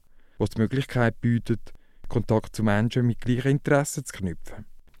 die die Möglichkeit bietet, Kontakt zu Menschen mit gleichen Interessen zu knüpfen.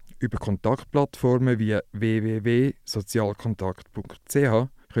 Über Kontaktplattformen wie www.sozialkontakt.ch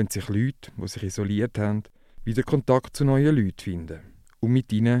können sich Leute, die sich isoliert haben, wieder Kontakt zu neuen Leuten finden, um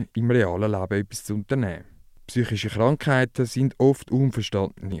mit ihnen im realen Leben etwas zu unternehmen. Psychische Krankheiten sind oft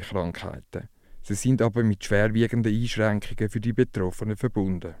unverstandene Krankheiten. Sie sind aber mit schwerwiegenden Einschränkungen für die Betroffenen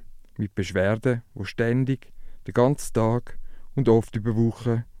verbunden. Mit Beschwerden, die ständig, den ganzen Tag und oft über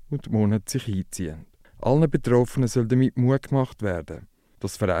Wochen und Monate sich hinziehen. Allen Betroffenen soll damit Mut gemacht werden,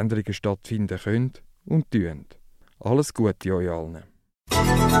 dass Veränderungen stattfinden können und tun. Alles Gute euch allen.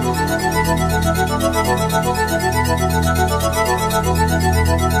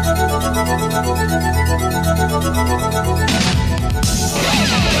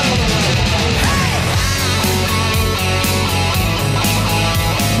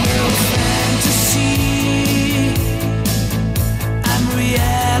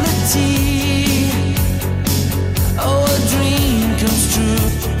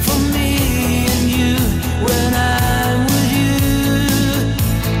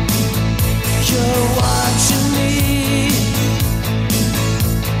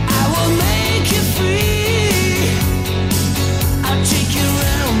 Take you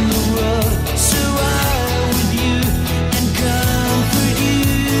around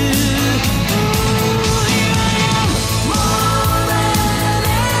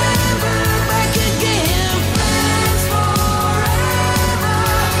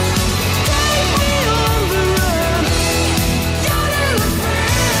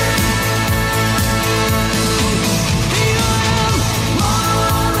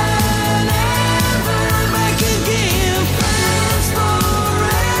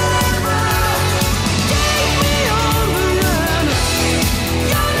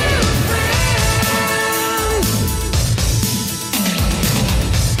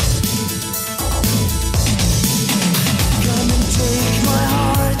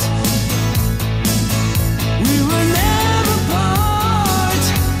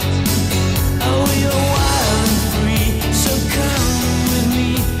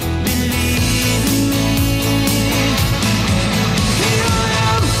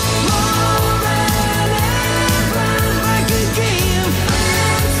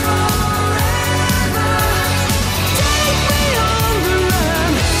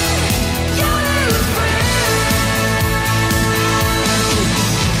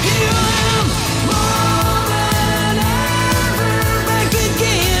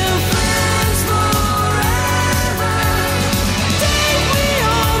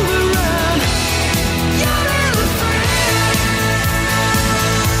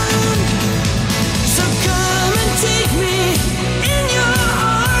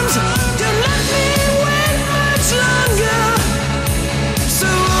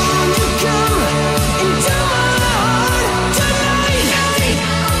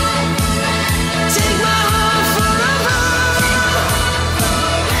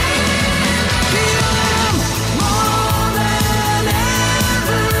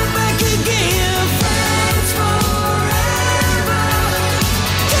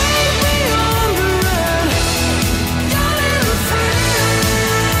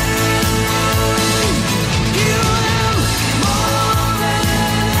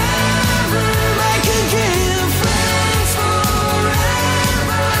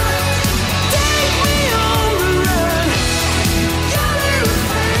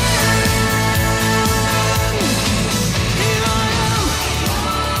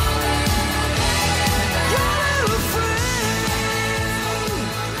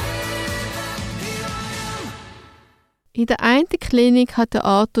In der einen Klinik hat der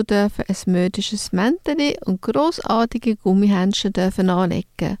Arthur ein modisches Mäntelchen und grossartige Gummihändchen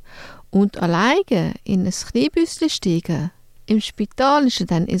anlegen und alleine in ein Kleinbüsschen steigen. Im Spital war er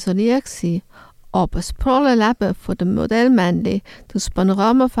dann isoliert, aber das pralle Leben von dem Modellmännchen durch das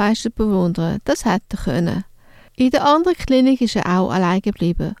Panoramafenster bewundern, das hätte er können. In der anderen Klinik ist er auch allein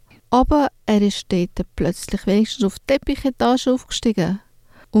geblieben, aber er ist dort plötzlich wenigstens auf die Teppichetage aufgestiegen.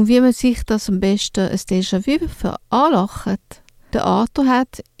 Und wie man sich das am besten ein Déjà-vu veranlacht. Der Arthur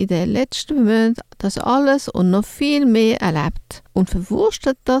hat in den letzten Monaten das alles und noch viel mehr erlebt und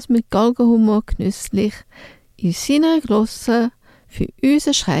verwurstet das mit Galgenhumor genüsslich in seiner grossen, für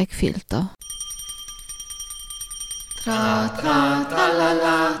unseren Schrägfilter. Tra, tra,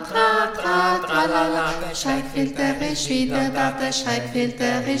 tralala, tra, tra, tralala, der Schrägfilter ist wieder da, der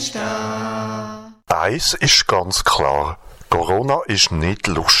Schrägfilter ist da. Eins ist ganz klar. Corona ist nicht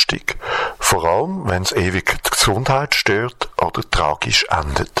lustig. Vor allem, wenn es ewig die Gesundheit stört oder tragisch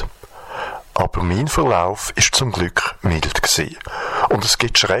endet. Aber mein Verlauf ist zum Glück mild gewesen. Und es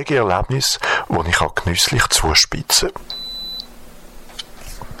gibt schräge Erlebnisse, die ich genüsslich zuspitzen kann.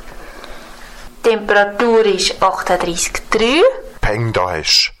 Die Temperatur ist 38,3. Peng, da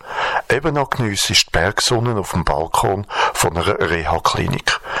hast du. Eben noch geniesse die Bergsonne auf dem Balkon von einer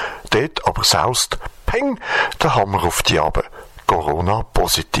Reha-Klinik. Dort aber saust, peng, der Hammer auf die Abe. Corona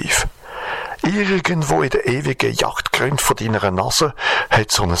positiv. Irgendwo in der ewigen Jagdgründe von deiner Nase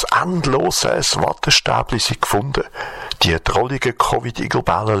hat so ein endloses Wattestäbli sie gefunden. Die drolligen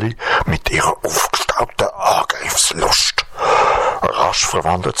Covid-Igelbälleli mit ihrer aufgestaubten Angriffslust. Rasch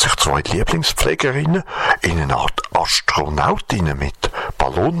verwandeln sich zwei Lieblingspflegerinnen in eine Art Astronautinnen mit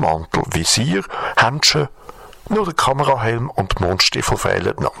Ballonmantel, Visier, Händchen, nur der Kamerahelm und die Mondstiefel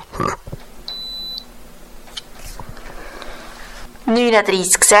fehlen noch.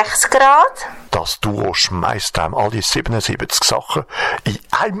 39,6 Grad. Das Duo schmeisst einem alle 77 Sachen in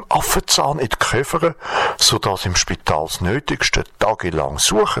einem Affenzahn in die Köfere, sodass im Spital das Nötigste tagelang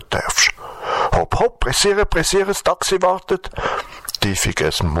suchen darfst. Hopp, hopp, pressieren, das Taxi wartet. Tiefig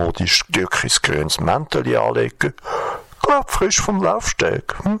ein modisch türkisgrünes Mäntelchen anlegen. Glaub frisch vom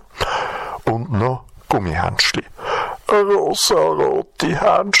Laufsteg. Und noch Gummihändchen. Rosarote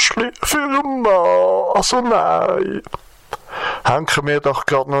Händchen für einen Mann. Also nein. Hängen wir doch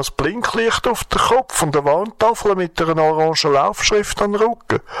gerade noch ein Blinklicht auf den Kopf und eine Warntafel mit einer orangen Laufschrift an den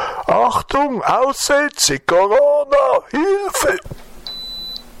Rücken. Achtung, Aussetzung, Corona, Hilfe!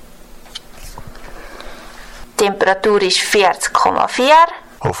 Die Temperatur ist 40,4.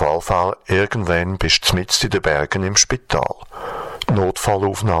 Auf alle Fälle, irgendwann bist du mitten in den Bergen im Spital.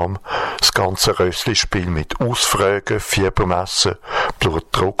 Notfallaufnahme, das ganze Rösslispiel mit Ausfragen, Fiebermessen,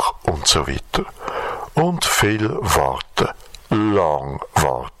 Blutdruck und so weiter. Und viel warten. Lang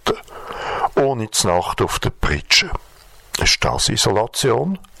warten. Ohne die Nacht auf der Pritsche. Ist das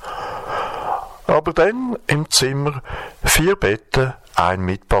Isolation? Aber dann im Zimmer 4 Betten, ein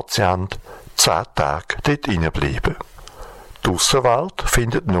Mitpatient, 10 Tage dort reinbleiben. Die Aussenwelt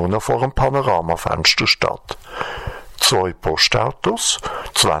findet nur noch vor dem Panoramafenster statt. 2 Postautos,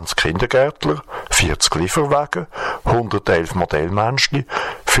 20 Kindergärtler, 40 Lieferwagen, 111 Modellmenschen,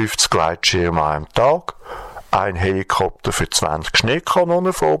 50 Gleitschirme an einem Tag, ein Helikopter für 20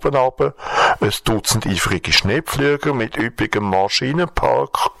 Schneekanonen von oben runter, ein Dutzend eifrige Schneepflüger mit üppigem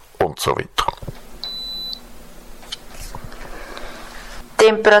Maschinenpark und so weiter. Die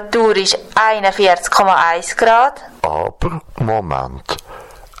Temperatur ist 41,1 Grad. Aber, Moment,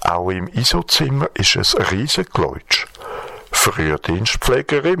 auch im ISO-Zimmer ist es ein riesiges Geläutsch.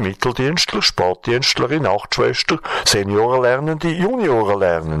 Frühdienstpflegerin, Mitteldienstler, Spätdienstlerin, Nachtschwester, Seniorenlernende,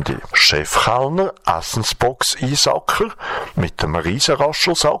 Juniorenlernende, Chefkellner, Essensbox-Einsacker mit einem riesen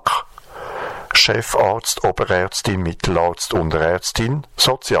Raschelsack, Chefarzt, Oberärztin, Mittelarzt, Unterärztin,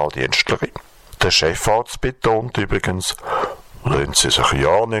 Sozialdienstlerin. Der Chefarzt betont übrigens, lassen Sie sich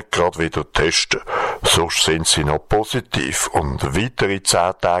ja nicht gerade wieder testen, sonst sind Sie noch positiv und weitere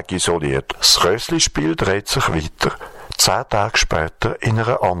 10 Tage isoliert. Das Rösslispiel dreht sich weiter. 10 Tage später in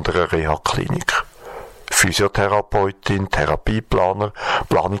einer anderen Reha-Klinik. Physiotherapeutin, Therapieplaner,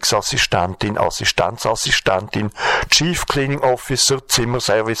 Planungsassistentin, Assistenzassistentin, Chief Cleaning Officer,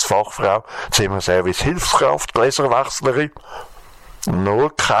 Zimmerservice-Fachfrau, Zimmerservice-Hilfskraft, Gläserwechslerin.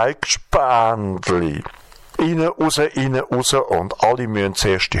 Nur kein Gespendli. Rein, raus und alle müssen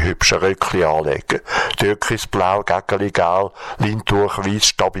zuerst die hübschen Röckchen anlegen. Türkisblau, Gäckeli gelb, Leintuch weiss,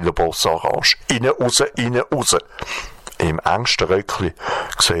 stabiler Boss orange. Rein, raus. Im engsten Röckli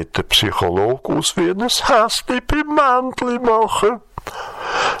sieht der Psychologe aus wie ein Häsli beim Männli machen.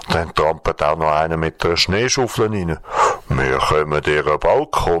 Dann trampelt auch noch einer mit einer Schneeschaufel rein. Wir können ihren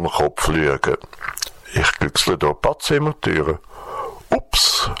Balkonkopf schauen. Ich glücksle durch die Badzimmertüre.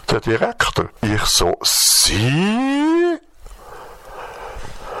 Ups, der Direktor. Ich so, Sie?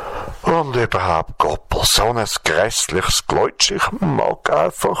 Und überhaupt, Goppel, so ein grässliches Geläutsch, ich mag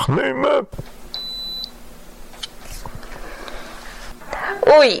einfach nicht mehr.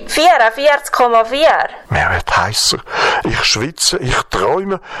 Ui, 44,4. Mir wird heißer. Ich schwitze, ich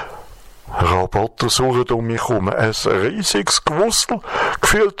träume. Roboter suchen um mich herum. Ein riesiges Gewusel.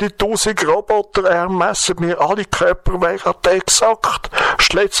 Gefühlte 1000 Roboter ermessen mir alle Körperwerte exakt.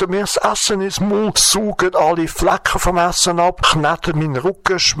 Schlitzen mir das Essen ins Mund, saugen alle Flecken vom Essen ab, kneten meinen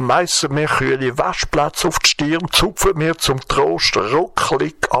Rücken, schmeissen mir kühle Waschplätze auf die Stirn, zupfen mir zum Trost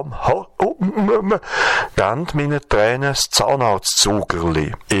rucklig am Haar. Geben meine Tränen das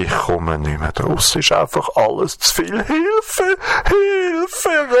Zahnarztzaugerli. Ich komme nicht mehr draus. Ist einfach alles zu viel. Hilfe!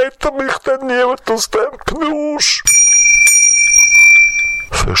 Hilfe! Rette mich denn niemand aus dem Knusch?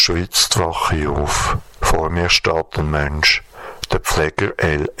 Verschwitzt wache ich auf. Vor mir steht ein Mensch, der Pfleger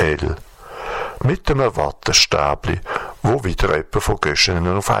LL, mit einem Wattestäbli, wo wieder jemand von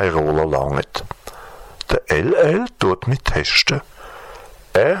Göschenen auf einen Roller langt. Der LL tut mich testen.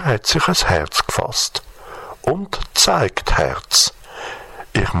 Er hat sich ein Herz gefasst und zeigt Herz.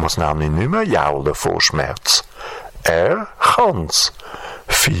 Ich muss nämlich nicht mehr jaulen vor Schmerz. Er kann's.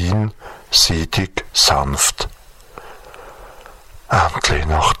 Fein, seidig, sanft. Endlich,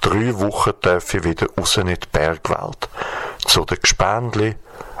 nach 3 Wochen darf ich wieder raus in die Bergwelt, zu den Gespendli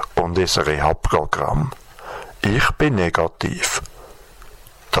und ins Rehab-Programm. Ich bin negativ.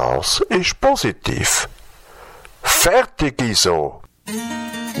 Das ist positiv. Fertig, ISO!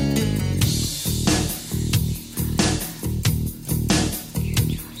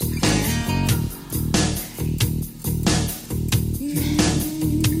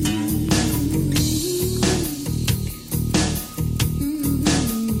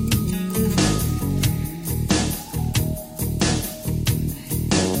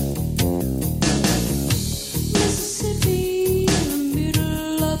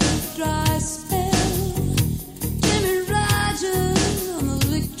 Jimmy Rogers on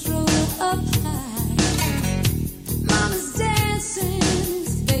the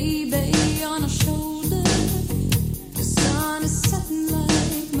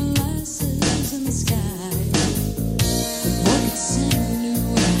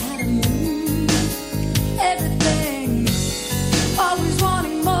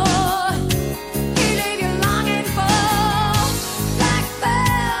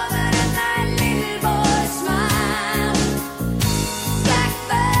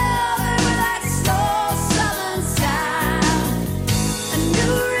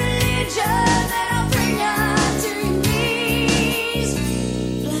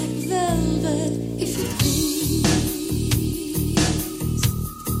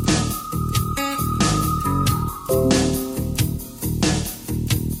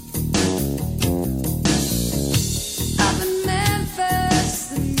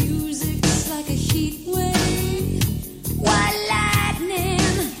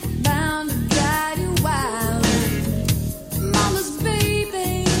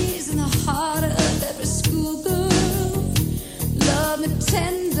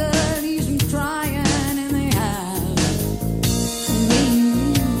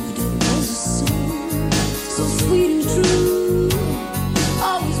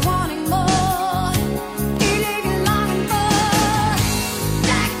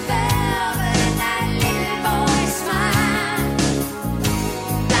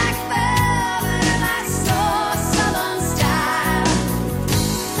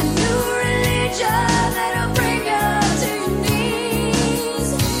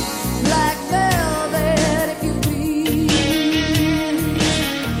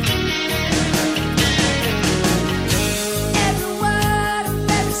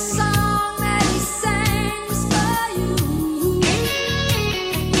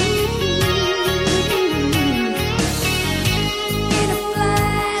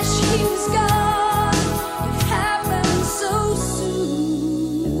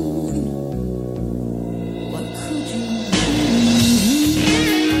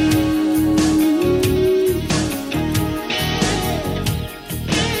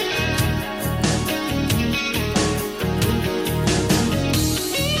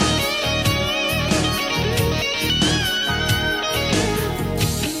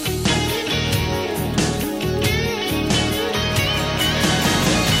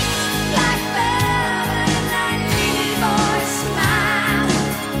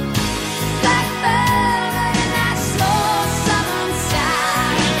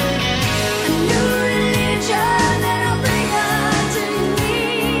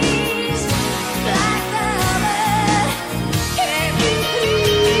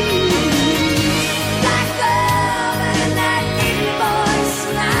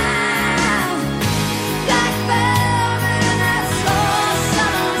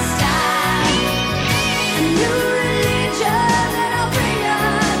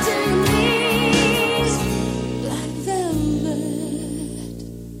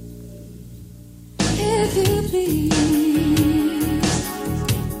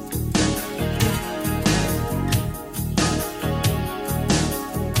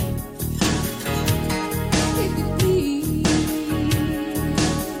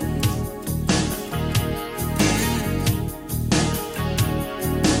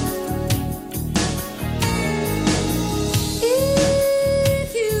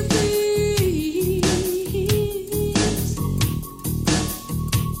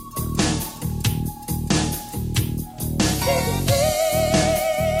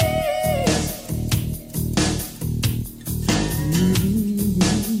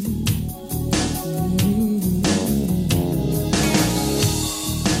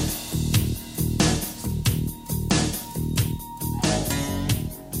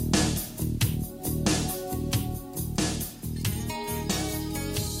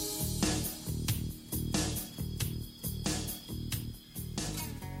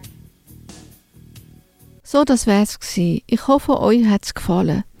So, das wär's gsi. Ich hoffe, euch hat's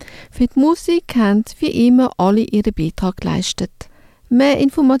gefallen. Für die Musik haben wie immer alle ihren Beitrag geleistet. Mehr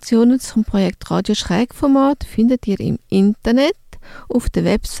Informationen zum Projekt Radio Schrägformat findet ihr im Internet auf der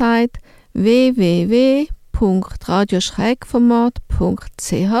Website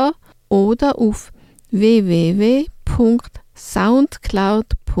www.radioschrägformat.ch oder auf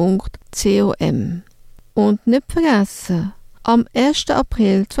www.soundcloud.com. Und nicht vergessen, am 1.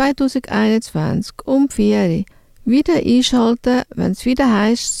 April 2021 um 4 Uhr wieder einschalten, wenn es wieder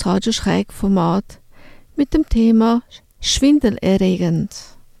heisst, das Radio Schrägformat mit dem Thema Schwindelerregend.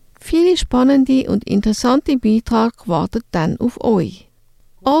 Viele spannende und interessante Beiträge warten dann auf euch.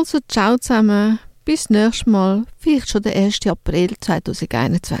 Also ciao zusammen, bis nächstes Mal, vielleicht schon der 1. April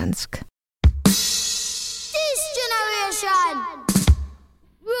 2021. This generation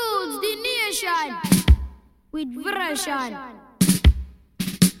rules the nation with version.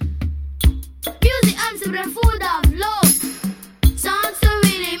 Music and food of love. Songs to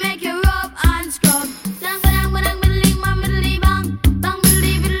really make you rub and scrub.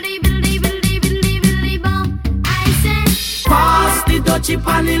 Pass the dutchie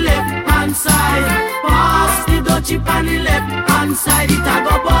on the left hand side. Pass the dutchie on the left hand side. It a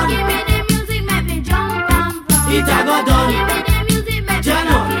go bun. Give me the music, make me jump and pump. It a go done. Give me the music, make me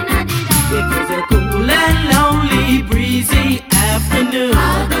looking at it. It was a cool and lonely breezy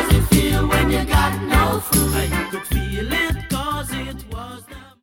afternoon.